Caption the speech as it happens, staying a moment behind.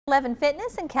Levin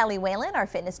Fitness, and Kelly Whalen, our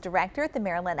fitness director at the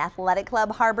Maryland Athletic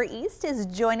Club Harbor East, is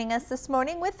joining us this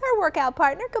morning with our workout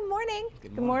partner. Good morning.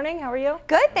 Good morning. How are you?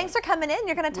 Good. Thanks for coming in.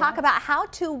 You're going to talk about how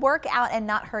to work out and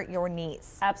not hurt your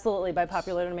knees. Absolutely. By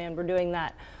popular demand, we're doing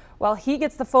that. While he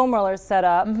gets the foam rollers set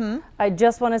up, I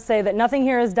just want to say that nothing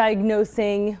here is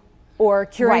diagnosing or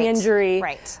curing injury.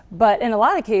 But in a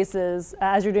lot of cases,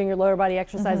 as you're doing your lower body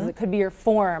exercises, it could be your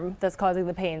form that's causing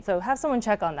the pain. So have someone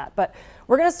check on that. But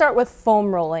we're going to start with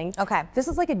foam rolling. Okay. This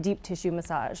is like a deep tissue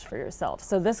massage for yourself.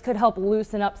 So this could help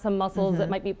loosen up some muscles that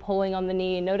might be pulling on the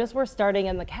knee. Notice we're starting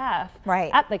in the calf.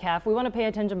 At the calf. We want to pay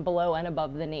attention below and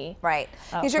above the knee.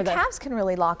 Because your calves can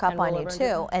really lock up on you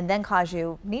too, and then cause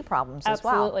you knee problems as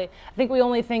well. Absolutely. I think we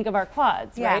only think of our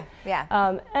quads, right?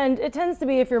 And it tends to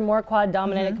be if you're more quad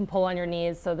dominant, it can pull on your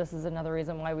knees. So this is another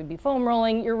reason why we'd be foam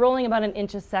rolling. You're rolling about an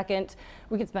inch a second.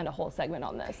 We could spend a whole segment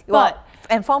on this.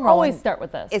 And foam rolling always start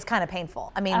with this. It's kind of painful.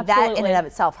 I mean, that in and of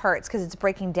itself hurts because it's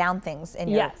breaking down things in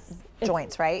your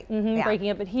joints, right?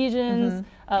 Breaking up adhesions,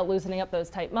 loosening up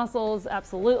those tight muscles,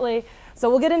 absolutely.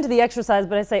 So we'll get into the exercise,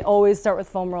 but I say always start with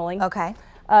foam rolling. Okay.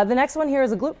 The next one here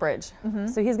is a glute bridge.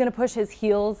 So he's going to push his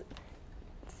heels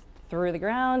through the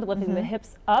ground, lifting the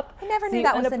hips up. I never knew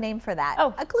that was the name for that.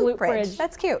 Oh, a glute bridge.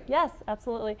 That's cute. Yes,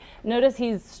 absolutely. Notice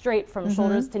he's straight from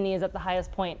shoulders to knees at the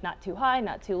highest point, not too high,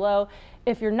 not too low.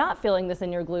 If you're not feeling this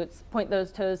in your glutes, point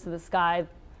those toes to the sky.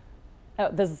 Oh,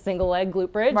 this is a single leg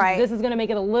glute bridge. This is going to make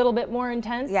it a little bit more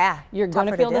intense. You're going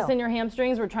to feel this in your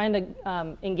hamstrings. We're trying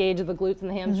to engage the glutes and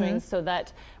the hamstrings so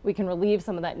that we can relieve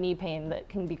some of that knee pain that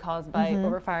can be caused by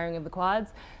overfiring of the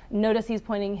quads. Notice he's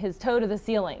pointing his toe to the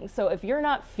ceiling. So if you're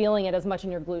not feeling it as much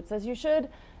in your glutes as you should,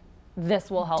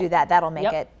 this will help. Do that. That'll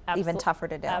make it even tougher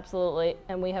to do. Absolutely.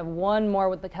 And we have one more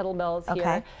with the kettlebells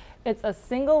here. It's a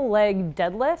single leg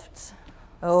deadlift.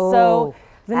 So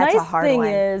the nice thing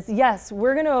is, yes,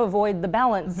 we're going to avoid the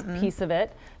balance piece of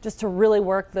it just to really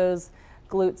work those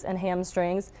glutes and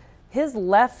hamstrings. His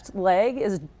left leg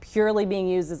is purely being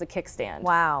used as a kickstand.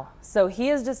 Wow. So he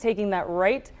is just taking that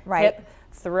right hip,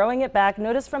 throwing it back.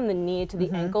 Notice from the knee to the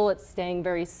ankle, it's staying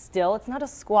very still. It's not a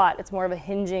squat, it's more of a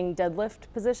hinging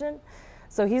deadlift position.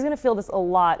 So he's going to feel this a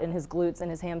lot in his glutes and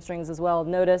his hamstrings as well.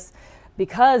 Notice,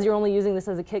 because you're only using this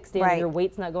as a kickstand, your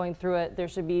weight's not going through it, there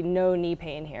should be no knee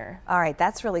pain here. All right,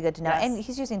 that's really good to know. And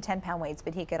he's using 10-pound weights,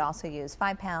 but he could also use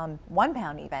 5-pound, 1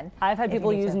 pound even. I've had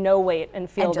people use no weight and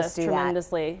feel this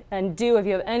tremendously. And if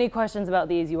you have any questions about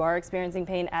these, you are experiencing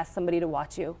pain, ask somebody to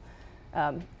watch you.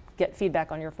 Get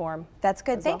feedback on your form. That's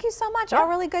good. Thank you so much. All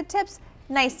really good tips.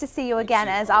 Nice to see you again.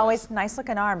 As always, nice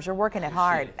looking arms. You're working it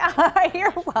hard.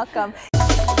 You're welcome.